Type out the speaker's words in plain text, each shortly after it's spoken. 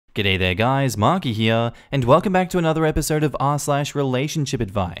G'day there guys, Marky here, and welcome back to another episode of r/relationship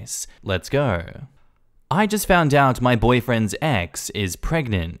advice. Let's go. I just found out my boyfriend's ex is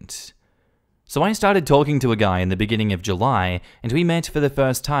pregnant. So I started talking to a guy in the beginning of July, and we met for the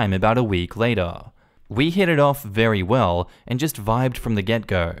first time about a week later. We hit it off very well and just vibed from the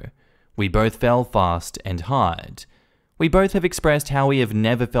get-go. We both fell fast and hard. We both have expressed how we have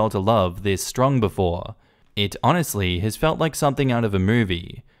never felt a love this strong before. It honestly has felt like something out of a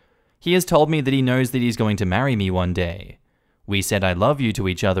movie. He has told me that he knows that he's going to marry me one day. We said I love you to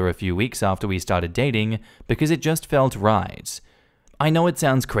each other a few weeks after we started dating because it just felt right. I know it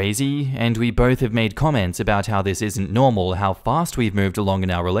sounds crazy, and we both have made comments about how this isn't normal, how fast we've moved along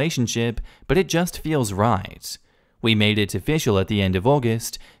in our relationship, but it just feels right. We made it official at the end of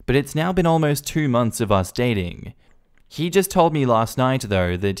August, but it's now been almost 2 months of us dating. He just told me last night,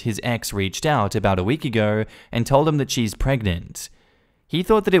 though, that his ex reached out about a week ago and told him that she's pregnant. He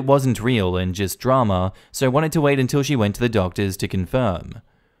thought that it wasn't real and just drama, so wanted to wait until she went to the doctors to confirm.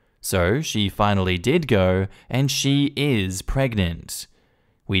 So she finally did go, and she is pregnant.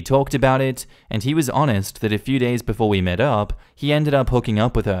 We talked about it, and he was honest that a few days before we met up, he ended up hooking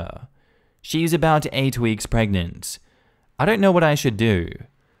up with her. She's about 8 weeks pregnant. I don't know what I should do.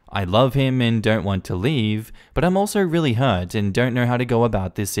 I love him and don't want to leave, but I'm also really hurt and don't know how to go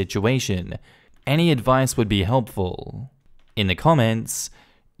about this situation. Any advice would be helpful. In the comments,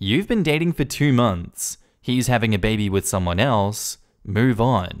 you've been dating for 2 months. He's having a baby with someone else. Move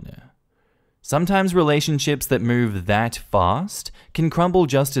on. Sometimes relationships that move that fast can crumble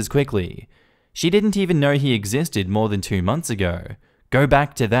just as quickly. She didn't even know he existed more than 2 months ago. Go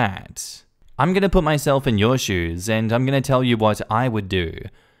back to that. I'm gonna put myself in your shoes and I'm gonna tell you what I would do.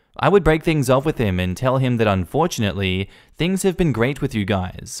 I would break things off with him and tell him that unfortunately, things have been great with you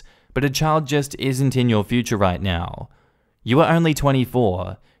guys, but a child just isn't in your future right now. You are only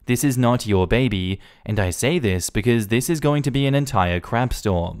 24, this is not your baby, and I say this because this is going to be an entire crap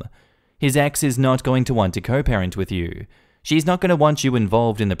storm. His ex is not going to want to co-parent with you. She's not going to want you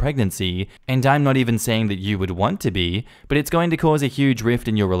involved in the pregnancy, and I'm not even saying that you would want to be, but it's going to cause a huge rift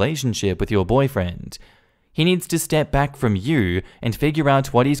in your relationship with your boyfriend. He needs to step back from you and figure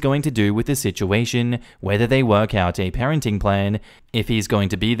out what he's going to do with the situation, whether they work out a parenting plan, if he's going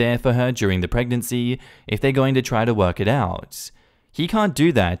to be there for her during the pregnancy, if they're going to try to work it out. He can't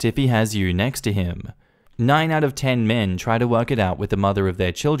do that if he has you next to him. 9 out of 10 men try to work it out with the mother of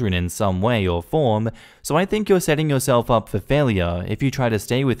their children in some way or form, so I think you're setting yourself up for failure if you try to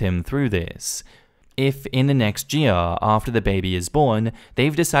stay with him through this. If in the next year, after the baby is born,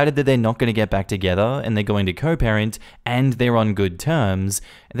 they've decided that they're not going to get back together and they're going to co-parent and they're on good terms,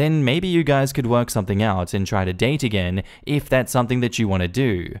 then maybe you guys could work something out and try to date again if that's something that you want to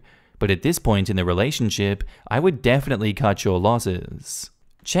do. But at this point in the relationship, I would definitely cut your losses.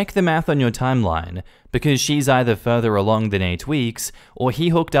 Check the math on your timeline, because she's either further along than 8 weeks, or he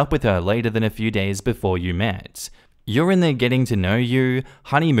hooked up with her later than a few days before you met. You're in the getting to know you,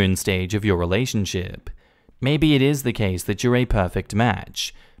 honeymoon stage of your relationship. Maybe it is the case that you're a perfect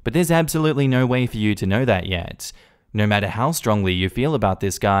match, but there's absolutely no way for you to know that yet. No matter how strongly you feel about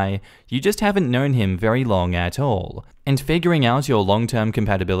this guy, you just haven't known him very long at all, and figuring out your long-term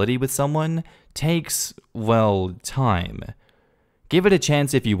compatibility with someone takes, well, time. Give it a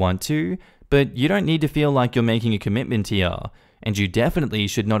chance if you want to, but you don't need to feel like you're making a commitment here, and you definitely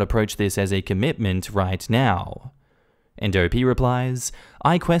should not approach this as a commitment right now. And OP replies,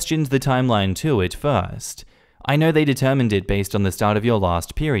 I questioned the timeline too at first. I know they determined it based on the start of your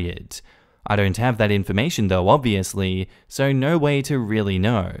last period. I don't have that information though, obviously, so no way to really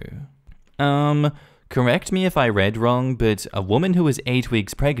know. Correct me if I read wrong, but a woman who was 8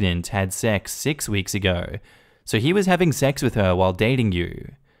 weeks pregnant had sex 6 weeks ago, so he was having sex with her while dating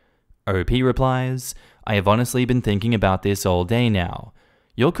you. OP replies, I have honestly been thinking about this all day now.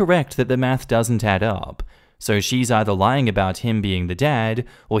 You're correct that the math doesn't add up. So she's either lying about him being the dad,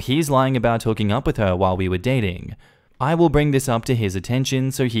 or he's lying about hooking up with her while we were dating. I will bring this up to his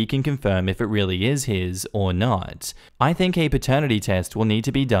attention so he can confirm if it really is his or not. I think a paternity test will need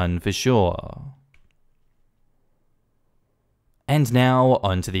to be done for sure. And now,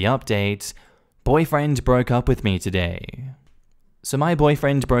 on to the update. Boyfriend broke up with me today. So my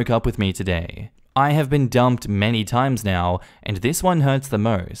boyfriend broke up with me today. I have been dumped many times now, and this one hurts the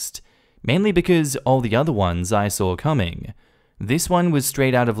most. Mainly because all the other ones I saw coming. This one was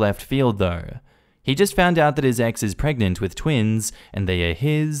straight out of left field though. He just found out that his ex is pregnant with twins, and they are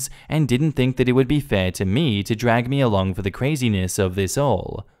his, and didn't think that it would be fair to me to drag me along for the craziness of this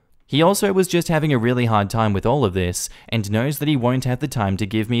all. He also was just having a really hard time with all of this, and knows that he won't have the time to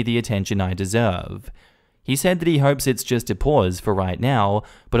give me the attention I deserve. He said that he hopes it's just a pause for right now,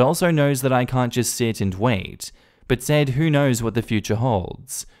 but also knows that I can't just sit and wait, but said who knows what the future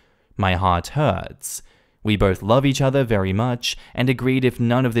holds. My heart hurts. We both love each other very much and agreed if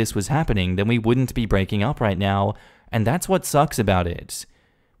none of this was happening then we wouldn't be breaking up right now, and that's what sucks about it.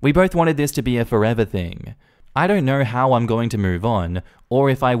 We both wanted this to be a forever thing. I don't know how I'm going to move on, or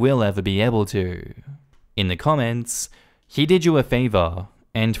if I will ever be able to. In the comments, he did you a favor,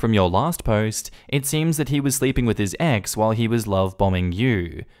 and from your last post, it seems that he was sleeping with his ex while he was love bombing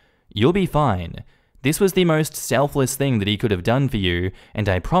you. You'll be fine. This was the most selfless thing that he could have done for you, and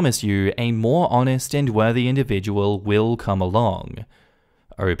I promise you, a more honest and worthy individual will come along.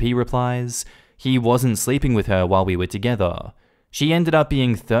 OP replies, he wasn't sleeping with her while we were together. She ended up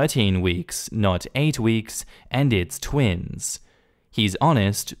being 13 weeks, not 8 weeks, and it's twins. He's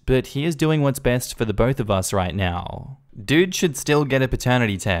honest, but he is doing what's best for the both of us right now. Dude should still get a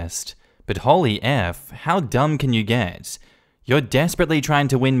paternity test. But holy F, how dumb can you get? You're desperately trying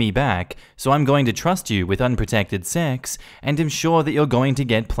to win me back, so I'm going to trust you with unprotected sex, and am sure that you're going to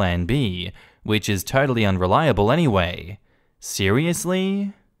get Plan B, which is totally unreliable anyway.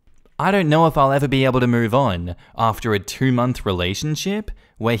 Seriously? I don't know if I'll ever be able to move on after a 2-month relationship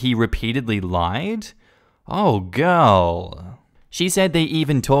where he repeatedly lied? Oh, girl. She said they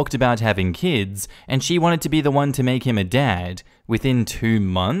even talked about having kids, and she wanted to be the one to make him a dad within 2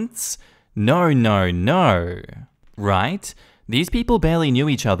 months? No, no, no. Right? These people barely knew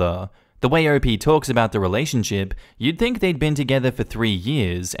each other. The way OP talks about the relationship, you'd think they'd been together for 3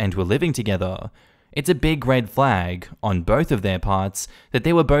 years and were living together. It's a big red flag, on both of their parts, that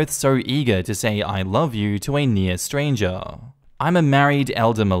they were both so eager to say I love you to a near stranger. I'm a married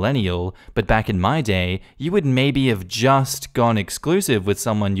elder millennial, but back in my day, you would maybe have just gone exclusive with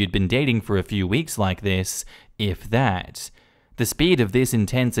someone you'd been dating for a few weeks like this, if that. The speed of this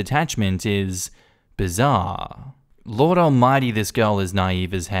intense attachment is bizarre. Lord almighty, this girl is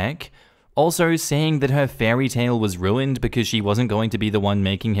naive as heck. Also, saying that her fairy tale was ruined because she wasn't going to be the one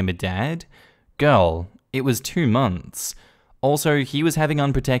making him a dad? Girl, it was 2 months. Also, he was having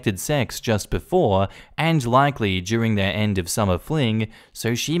unprotected sex just before, and likely during their end of summer fling,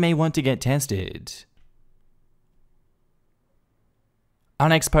 so she may want to get tested. Our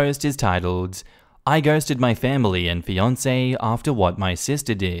next post is titled, I ghosted my family and fiancé after what my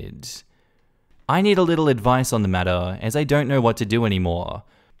sister did. I need a little advice on the matter, as I don't know what to do anymore.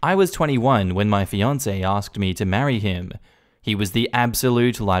 I was 21 when my fiancé asked me to marry him. He was the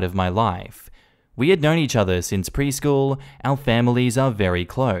absolute light of my life. We had known each other since preschool, our families are very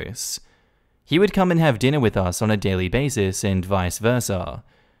close. He would come and have dinner with us on a daily basis and vice versa.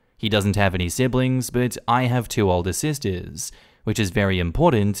 He doesn't have any siblings, but I have 2 older sisters, which is very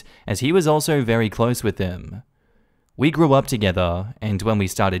important as he was also very close with them. We grew up together, and when we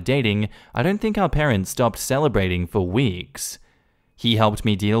started dating, I don't think our parents stopped celebrating for weeks. He helped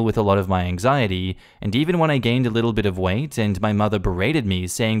me deal with a lot of my anxiety, and even when I gained a little bit of weight and my mother berated me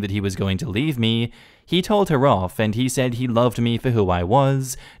saying that he was going to leave me, he told her off and he said he loved me for who I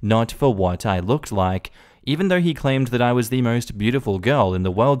was, not for what I looked like, even though he claimed that I was the most beautiful girl in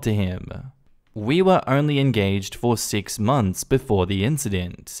the world to him. We were only engaged for 6 months before the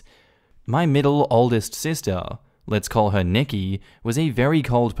incident. My middle oldest sister, let's call her Nikki, was a very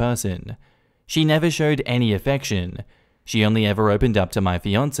cold person. She never showed any affection. She only ever opened up to my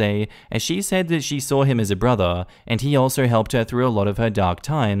fiancé, as she said that she saw him as a brother, and he also helped her through a lot of her dark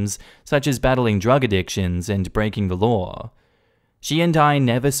times, such as battling drug addictions and breaking the law. She and I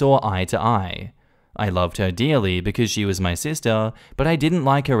never saw eye to eye. I loved her dearly because she was my sister, but I didn't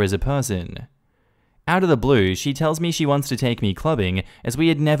like her as a person. Out of the blue, she tells me she wants to take me clubbing, as we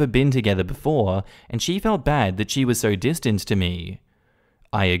had never been together before, and she felt bad that she was so distant to me.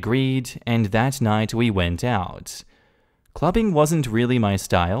 I agreed, and that night we went out. Clubbing wasn't really my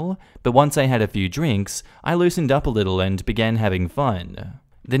style, but once I had a few drinks, I loosened up a little and began having fun.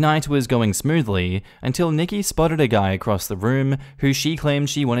 The night was going smoothly until Nikki spotted a guy across the room who she claimed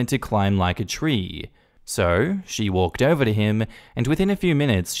she wanted to climb like a tree. So, she walked over to him, and within a few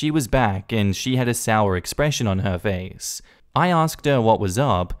minutes she was back and she had a sour expression on her face. I asked her what was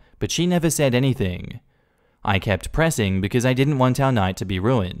up, but she never said anything. I kept pressing because I didn't want our night to be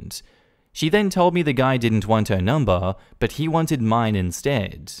ruined. She then told me the guy didn't want her number, but he wanted mine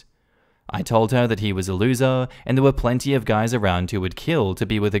instead. I told her that he was a loser, and there were plenty of guys around who would kill to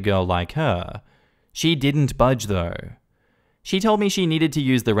be with a girl like her. She didn't budge though. She told me she needed to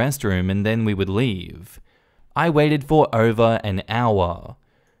use the restroom and then we would leave. I waited for over an hour.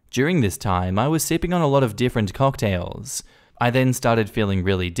 During this time, I was sipping on a lot of different cocktails. I then started feeling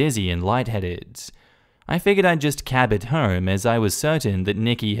really dizzy and lightheaded. I figured I'd just cab it home as I was certain that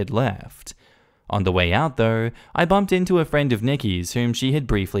Nikki had left. On the way out though, I bumped into a friend of Nikki's whom she had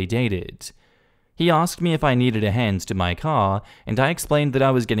briefly dated. He asked me if I needed a hand to my car, and I explained that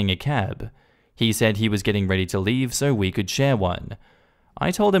I was getting a cab. He said he was getting ready to leave so we could share one.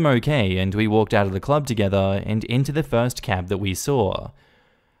 I told him okay, and we walked out of the club together and into the first cab that we saw.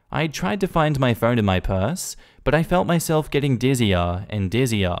 I tried to find my phone in my purse, but I felt myself getting dizzier and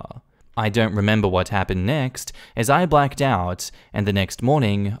dizzier. I don't remember what happened next, as I blacked out, and the next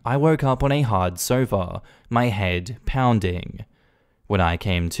morning I woke up on a hard sofa, my head pounding. When I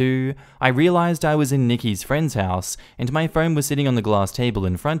came to, I realized I was in Nikki's friend's house and my phone was sitting on the glass table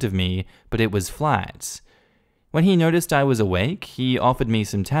in front of me, but it was flat. When he noticed I was awake, he offered me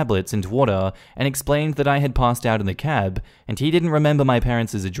some tablets and water and explained that I had passed out in the cab and he didn't remember my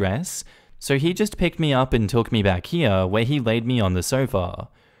parents' address, so he just picked me up and took me back here where he laid me on the sofa.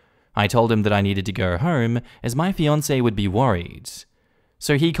 I told him that I needed to go home as my fiancé would be worried.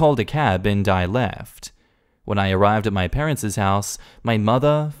 So he called a cab and I left. When I arrived at my parents' house, my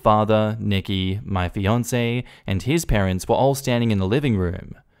mother, father, Nikki, my fiancé, and his parents were all standing in the living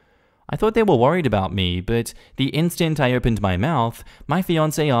room. I thought they were worried about me, but the instant I opened my mouth, my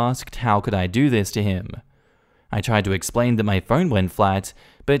fiancé asked how could I do this to him. I tried to explain that my phone went flat,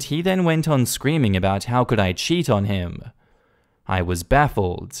 but he then went on screaming about how could I cheat on him. I was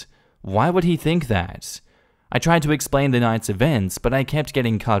baffled. Why would he think that? I tried to explain the night's events, but I kept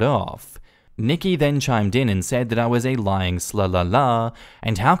getting cut off. Nikki then chimed in and said that I was a lying sla-la-la,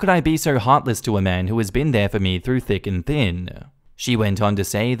 and how could I be so heartless to a man who has been there for me through thick and thin? She went on to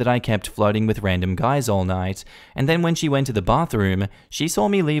say that I kept flirting with random guys all night, and then when she went to the bathroom, she saw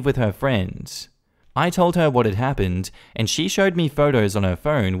me leave with her friend. I told her what had happened, and she showed me photos on her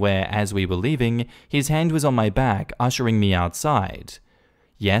phone where, as we were leaving, his hand was on my back, ushering me outside.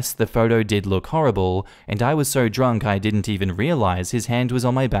 Yes, the photo did look horrible, and I was so drunk I didn't even realize his hand was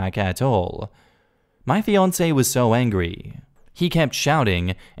on my back at all. My fiancé was so angry. He kept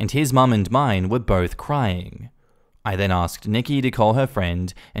shouting, and his mum and mine were both crying. I then asked Nikki to call her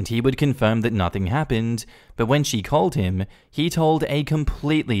friend, and he would confirm that nothing happened, but when she called him, he told a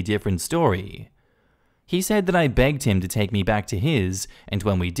completely different story. He said that I begged him to take me back to his, and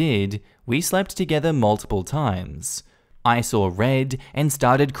when we did, we slept together multiple times. I saw red and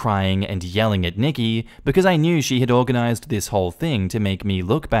started crying and yelling at Nikki because I knew she had organized this whole thing to make me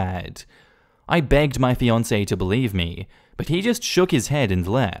look bad. I begged my fiancé to believe me, but he just shook his head and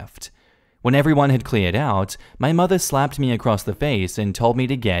left. When everyone had cleared out, my mother slapped me across the face and told me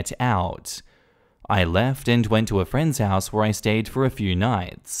to get out. I left and went to a friend's house where I stayed for a few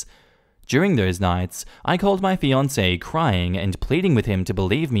nights. During those nights, I called my fiancé crying and pleading with him to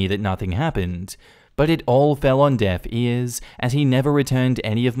believe me that nothing happened, but it all fell on deaf ears as he never returned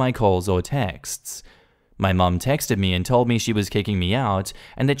any of my calls or texts. My mum texted me and told me she was kicking me out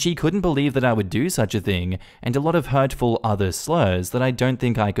and that she couldn't believe that I would do such a thing, and a lot of hurtful other slurs that I don't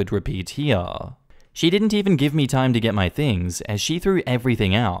think I could repeat here. She didn't even give me time to get my things as she threw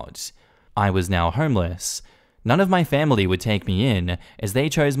everything out. I was now homeless. None of my family would take me in as they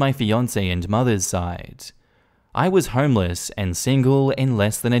chose my fiancé and mother's side. I was homeless and single in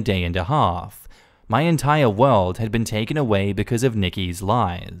less than a day and a half. My entire world had been taken away because of Nikki's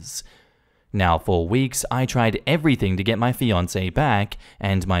lies. Now for weeks, I tried everything to get my fiancé back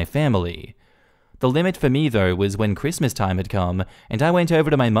and my family. The limit for me though was when Christmas time had come and I went over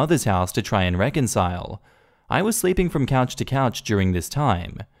to my mother's house to try and reconcile. I was sleeping from couch to couch during this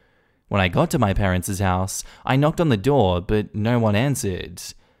time. When I got to my parents' house, I knocked on the door, but no one answered.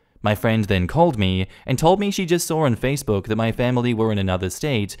 My friend then called me and told me she just saw on Facebook that my family were in another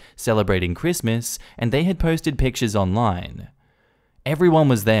state celebrating Christmas and they had posted pictures online. Everyone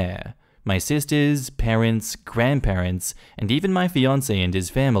was there. My sisters, parents, grandparents, and even my fiancé and his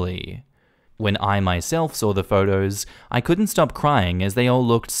family. When I myself saw the photos, I couldn't stop crying as they all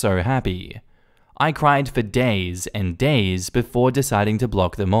looked so happy. I cried for days and days before deciding to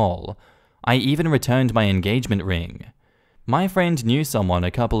block them all. I even returned my engagement ring. My friend knew someone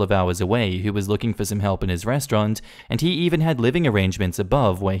a couple of hours away who was looking for some help in his restaurant, and he even had living arrangements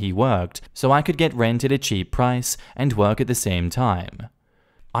above where he worked, so I could get rent at a cheap price and work at the same time.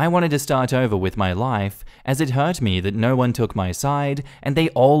 I wanted to start over with my life, as it hurt me that no one took my side and they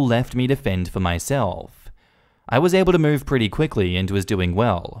all left me to fend for myself. I was able to move pretty quickly and was doing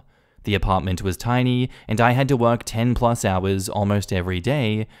well. The apartment was tiny and I had to work 10+ hours almost every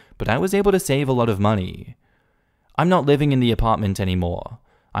day, but I was able to save a lot of money. I'm not living in the apartment anymore.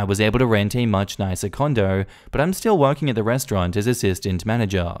 I was able to rent a much nicer condo, but I'm still working at the restaurant as assistant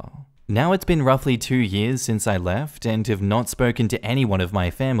manager. Now it's been roughly 2 years since I left and have not spoken to anyone of my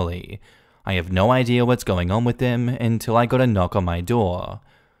family. I have no idea what's going on with them until I got a knock on my door.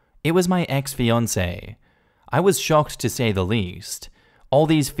 It was my ex-fiancé. I was shocked to say the least. All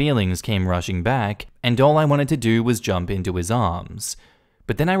these feelings came rushing back, and all I wanted to do was jump into his arms.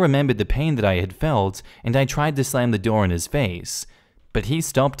 But then I remembered the pain that I had felt, and I tried to slam the door in his face. But he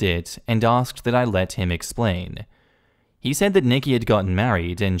stopped it and asked that I let him explain. He said that Nikki had gotten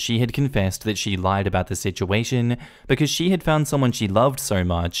married and she had confessed that she lied about the situation because she had found someone she loved so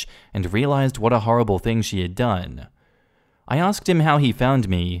much and realized what a horrible thing she had done. I asked him how he found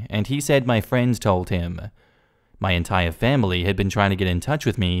me, and he said my friend told him. My entire family had been trying to get in touch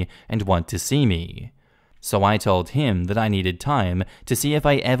with me and want to see me. So I told him that I needed time to see if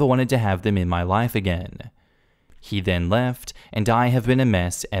I ever wanted to have them in my life again. He then left, and I have been a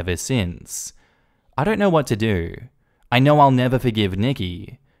mess ever since. I don't know what to do. I know I'll never forgive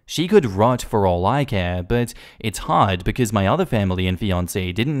Nikki. She could rot for all I care, but it's hard because my other family and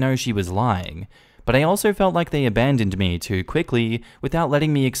fiancé didn't know she was lying. But I also felt like they abandoned me too quickly without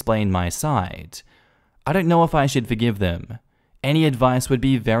letting me explain my side. I don't know if I should forgive them. Any advice would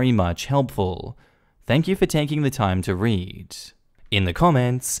be very much helpful. Thank you for taking the time to read. In the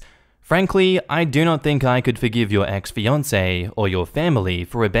comments, frankly, I do not think I could forgive your ex-fiancé or your family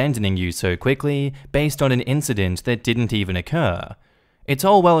for abandoning you so quickly based on an incident that didn't even occur. It's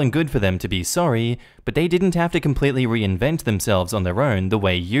all well and good for them to be sorry, but they didn't have to completely reinvent themselves on their own the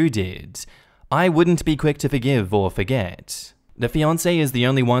way you did. I wouldn't be quick to forgive or forget. The fiancé is the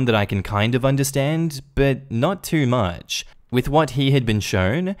only one that I can kind of understand, but not too much. With what he had been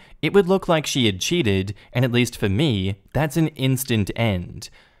shown, it would look like she had cheated, and at least for me, that's an instant end.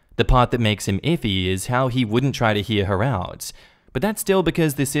 The part that makes him iffy is how he wouldn't try to hear her out, but that's still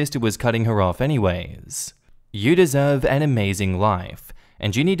because the sister was cutting her off anyways. You deserve an amazing life,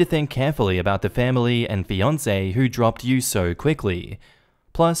 and you need to think carefully about the family and fiancé who dropped you so quickly.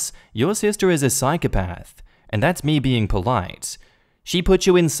 Plus, your sister is a psychopath, and that's me being polite. She put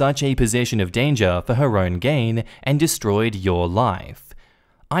you in such a position of danger for her own gain and destroyed your life.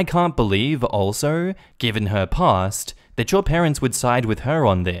 I can't believe, also, given her past, that your parents would side with her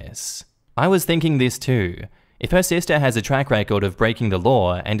on this. I was thinking this too. If her sister has a track record of breaking the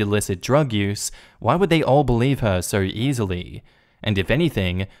law and illicit drug use, why would they all believe her so easily? And if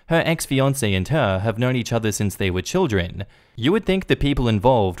anything, her ex-fiancé and her have known each other since they were children. You would think the people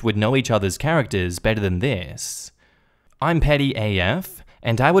involved would know each other's characters better than this. I'm petty AF,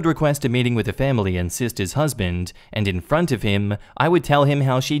 and I would request a meeting with the family and sister's husband, and in front of him, I would tell him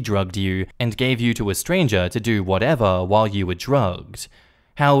how she drugged you and gave you to a stranger to do whatever while you were drugged.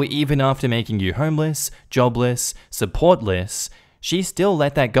 How even after making you homeless, jobless, supportless, she still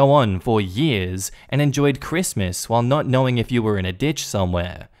let that go on for years and enjoyed Christmas while not knowing if you were in a ditch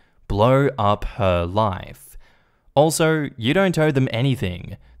somewhere. Blow up her life. Also, you don't owe them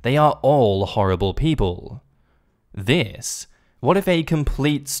anything. They are all horrible people. This. What if a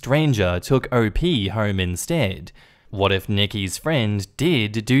complete stranger took OP home instead? What if Nikki's friend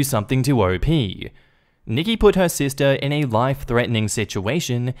did do something to OP? Nikki put her sister in a life-threatening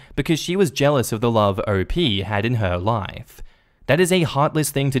situation because she was jealous of the love OP had in her life. That is a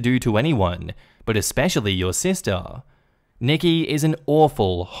heartless thing to do to anyone, but especially your sister. Nikki is an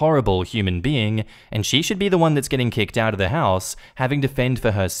awful, horrible human being, and she should be the one that's getting kicked out of the house, having to fend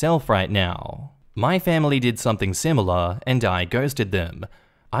for herself right now. My family did something similar, and I ghosted them.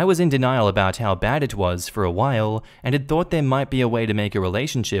 I was in denial about how bad it was for a while, and had thought there might be a way to make a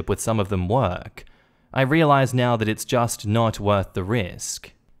relationship with some of them work. I realize now that it's just not worth the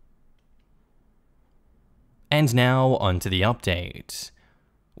risk. And now, onto the update.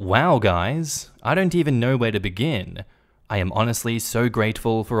 Wow guys, I don't even know where to begin. I am honestly so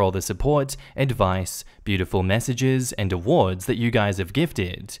grateful for all the support, advice, beautiful messages, and awards that you guys have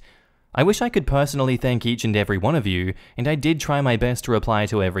gifted. I wish I could personally thank each and every one of you, and I did try my best to reply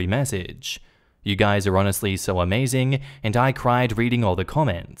to every message. You guys are honestly so amazing, and I cried reading all the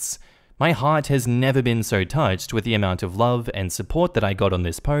comments. My heart has never been so touched with the amount of love and support that I got on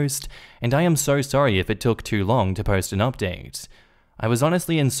this post, and I am so sorry if it took too long to post an update. I was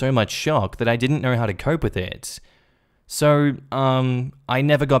honestly in so much shock that I didn't know how to cope with it. So, I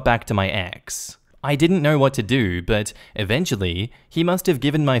never got back to my ex. I didn't know what to do, but eventually, he must have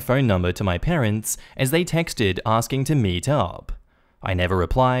given my phone number to my parents as they texted asking to meet up. I never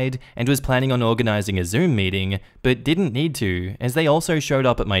replied and was planning on organizing a Zoom meeting, but didn't need to as they also showed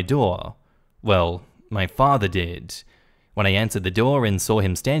up at my door. Well, my father did. When I answered the door and saw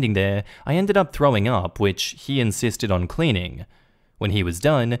him standing there, I ended up throwing up, which he insisted on cleaning. When he was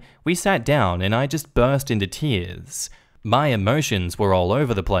done, we sat down and I just burst into tears. My emotions were all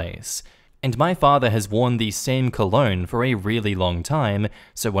over the place. And my father has worn the same cologne for a really long time,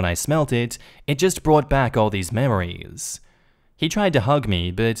 so when I smelt it, it just brought back all these memories. He tried to hug me,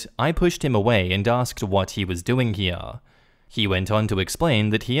 but I pushed him away and asked what he was doing here. He went on to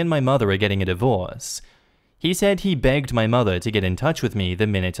explain that he and my mother are getting a divorce. He said he begged my mother to get in touch with me the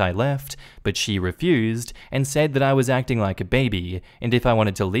minute I left, but she refused and said that I was acting like a baby, and if I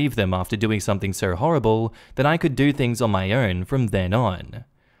wanted to leave them after doing something so horrible, then I could do things on my own from then on.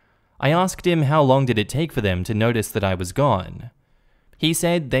 I asked him how long did it take for them to notice that I was gone. He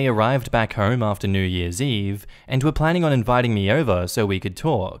said they arrived back home after New Year's Eve and were planning on inviting me over so we could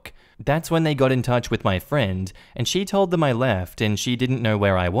talk. That's when they got in touch with my friend, and she told them I left and she didn't know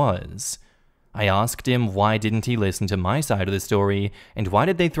where I was. I asked him why didn't he listen to my side of the story, and why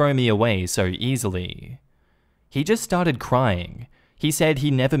did they throw me away so easily? He just started crying. He said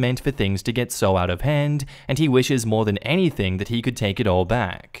he never meant for things to get so out of hand, and he wishes more than anything that he could take it all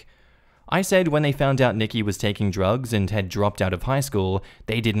back. I said when they found out Nikki was taking drugs and had dropped out of high school,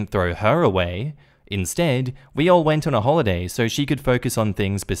 they didn't throw her away. Instead, we all went on a holiday so she could focus on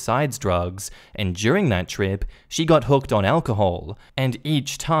things besides drugs, and during that trip, she got hooked on alcohol, and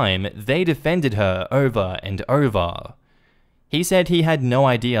each time, they defended her over and over. He said he had no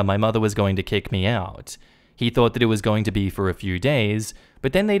idea my mother was going to kick me out. He thought that it was going to be for a few days,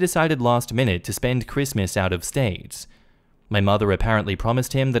 but then they decided last minute to spend Christmas out of state. My mother apparently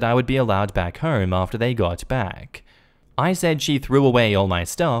promised him that I would be allowed back home after they got back. I said she threw away all my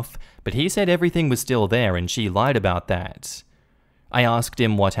stuff, but he said everything was still there and she lied about that. I asked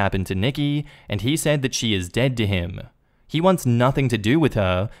him what happened to Nikki, and he said that she is dead to him. He wants nothing to do with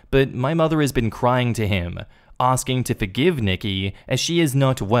her, but my mother has been crying to him, asking to forgive Nikki as she is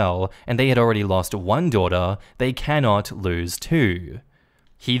not well and they had already lost one daughter, they cannot lose two.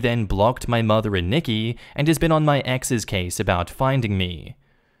 He then blocked my mother and Nikki and has been on my ex's case about finding me.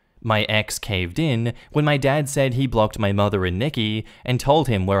 My ex caved in when my dad said he blocked my mother and Nikki and told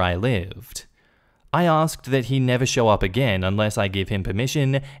him where I lived. I asked that he never show up again unless I give him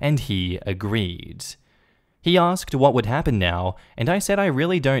permission, and he agreed. He asked what would happen now, and I said I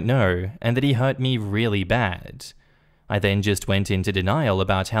really don't know, and that he hurt me really bad. I then just went into denial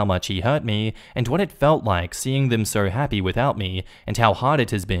about how much he hurt me and what it felt like seeing them so happy without me and how hard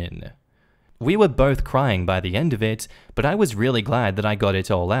it has been. We were both crying by the end of it, but I was really glad that I got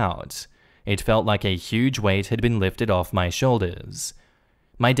it all out. It felt like a huge weight had been lifted off my shoulders.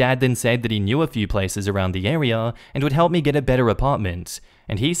 My dad then said that he knew a few places around the area and would help me get a better apartment,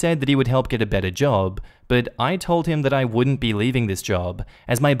 and he said that he would help get a better job, but I told him that I wouldn't be leaving this job,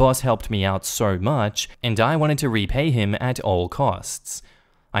 as my boss helped me out so much, and I wanted to repay him at all costs.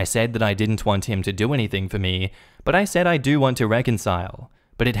 I said that I didn't want him to do anything for me, but I said I do want to reconcile.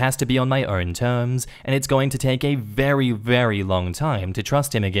 But it has to be on my own terms, and it's going to take a very, very long time to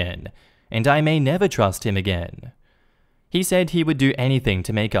trust him again, and I may never trust him again. He said he would do anything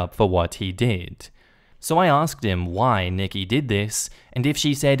to make up for what he did. So I asked him why Nikki did this, and if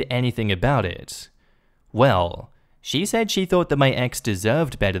she said anything about it. Well, she said she thought that my ex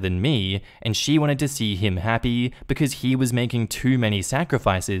deserved better than me, and she wanted to see him happy because he was making too many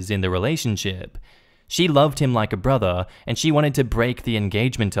sacrifices in the relationship. She loved him like a brother, and she wanted to break the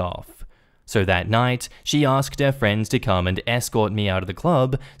engagement off. So that night, she asked her friends to come and escort me out of the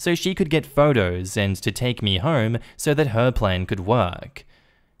club so she could get photos and to take me home so that her plan could work.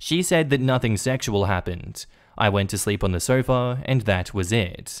 She said that nothing sexual happened. I went to sleep on the sofa, and that was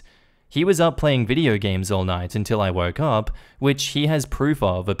it. He was up playing video games all night until I woke up, which he has proof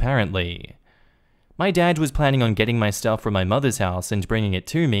of apparently. My dad was planning on getting my stuff from my mother's house and bringing it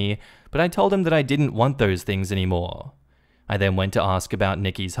to me, but I told him that I didn't want those things anymore. I then went to ask about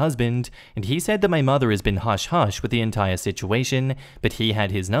Nikki's husband, and he said that my mother has been hush-hush with the entire situation, but he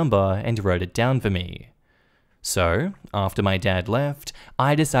had his number and wrote it down for me. So, after my dad left,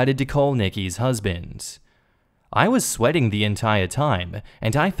 I decided to call Nikki's husband. I was sweating the entire time,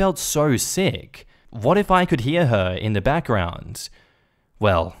 and I felt so sick. What if I could hear her in the background?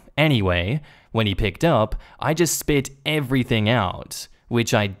 Well, anyway, when he picked up, I just spit everything out,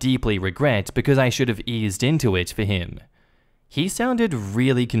 which I deeply regret because I should have eased into it for him. He sounded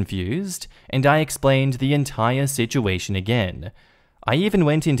really confused, and I explained the entire situation again. I even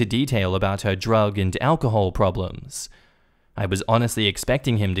went into detail about her drug and alcohol problems. I was honestly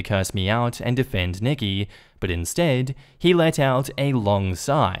expecting him to curse me out and defend Nikki, but instead, he let out a long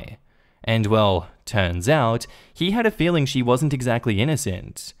sigh. And well, turns out, he had a feeling she wasn't exactly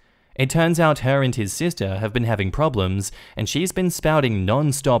innocent. It turns out her and his sister have been having problems, and she's been spouting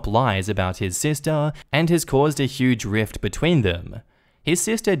non-stop lies about his sister and has caused a huge rift between them. His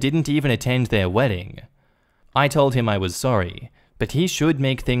sister didn't even attend their wedding. I told him I was sorry, but he should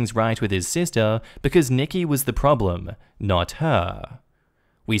make things right with his sister because Nikki was the problem, not her.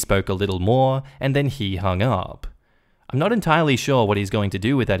 We spoke a little more, and then he hung up. I'm not entirely sure what he's going to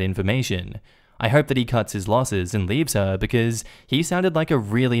do with that information. I hope that he cuts his losses and leaves her because he sounded like a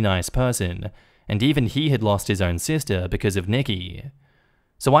really nice person, and even he had lost his own sister because of Nikki.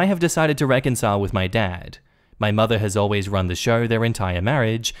 So I have decided to reconcile with my dad. My mother has always run the show their entire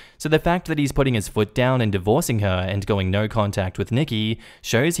marriage, so the fact that he's putting his foot down and divorcing her and going no contact with Nikki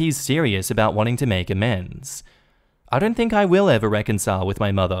shows he's serious about wanting to make amends. I don't think I will ever reconcile with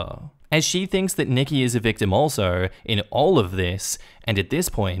my mother, as she thinks that Nikki is a victim also in all of this, and at this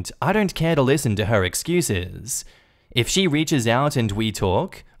point, I don't care to listen to her excuses. If she reaches out and we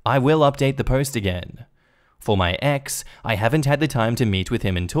talk, I will update the post again. For my ex, I haven't had the time to meet with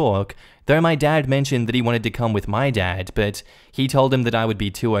him and talk, though my dad mentioned that he wanted to come with my dad, but he told him that I would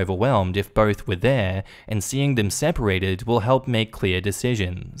be too overwhelmed if both were there, and seeing them separated will help make clear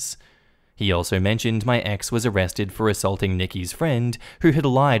decisions. He also mentioned my ex was arrested for assaulting Nikki's friend, who had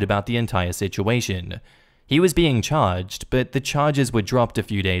lied about the entire situation. He was being charged, but the charges were dropped a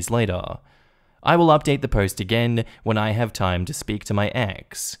few days later. I will update the post again when I have time to speak to my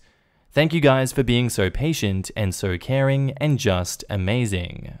ex. Thank you guys for being so patient and so caring and just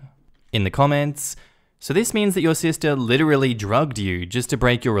amazing. In the comments, so this means that your sister literally drugged you just to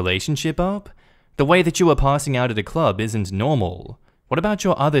break your relationship up? The way that you were passing out at a club isn't normal. What about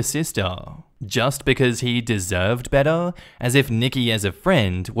your other sister? Just because he deserved better? As if Nikki as a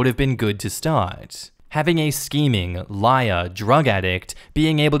friend would have been good to start. Having a scheming, liar, drug addict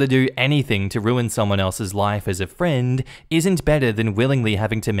being able to do anything to ruin someone else's life as a friend isn't better than willingly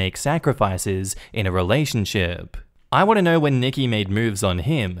having to make sacrifices in a relationship. I want to know when Nikki made moves on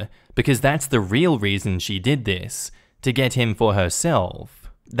him, because that's the real reason she did this, to get him for herself.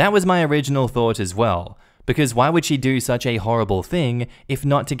 That was my original thought as well, because why would she do such a horrible thing if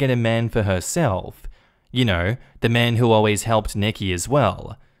not to get a man for herself? You know, the man who always helped Nikki as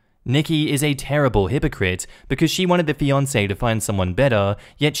well. Nikki is a terrible hypocrite because she wanted the fiancé to find someone better,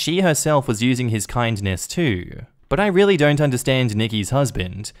 yet she herself was using his kindness too. But I really don't understand Nikki's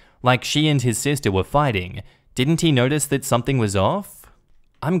husband. Like, she and his sister were fighting. Didn't he notice that something was off?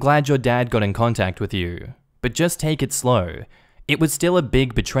 I'm glad your dad got in contact with you, but just take it slow. It was still a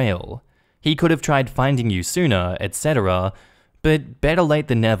big betrayal. He could have tried finding you sooner, etc., but better late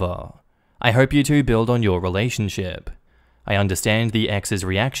than never. I hope you two build on your relationship. I understand the ex's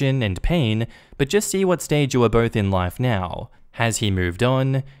reaction and pain, but just see what stage you are both in life now. Has he moved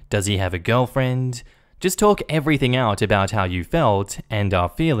on? Does he have a girlfriend? Just talk everything out about how you felt and are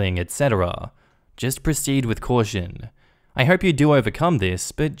feeling, etc. Just proceed with caution. I hope you do overcome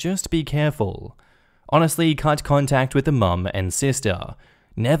this, but just be careful. Honestly, cut contact with the mum and sister.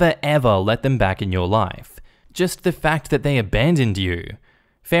 Never ever let them back in your life. Just the fact that they abandoned you.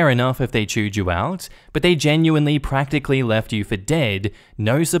 Fair enough if they chewed you out, but they genuinely practically left you for dead,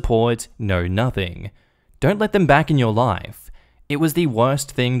 no support, no nothing. Don't let them back in your life. It was the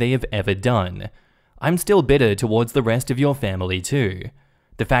worst thing they have ever done. I'm still bitter towards the rest of your family too.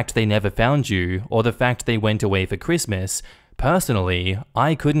 The fact they never found you, or the fact they went away for Christmas, personally,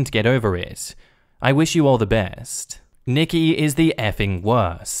 I couldn't get over it. I wish you all the best. Nikki is the effing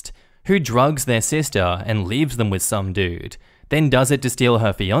worst. Who drugs their sister and leaves them with some dude, then does it to steal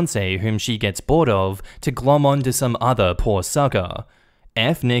her fiancé whom she gets bored of to glom onto some other poor sucker.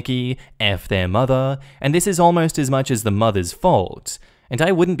 F Nikki, F their mother, and this is almost as much as the mother's fault. And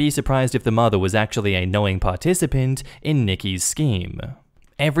I wouldn't be surprised if the mother was actually a knowing participant in Nikki's scheme.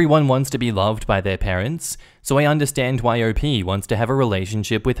 Everyone wants to be loved by their parents, so I understand why OP wants to have a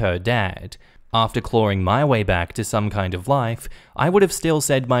relationship with her dad. After clawing my way back to some kind of life, I would have still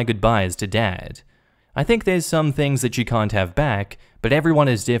said my goodbyes to Dad. I think there's some things that you can't have back, but everyone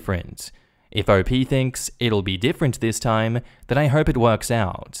is different. If OP thinks it'll be different this time, then I hope it works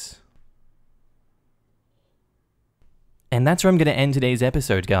out. And that's where I'm going to end today's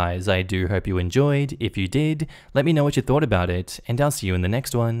episode, guys. I do hope you enjoyed. If you did, let me know what you thought about it, and I'll see you in the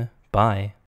next one. Bye.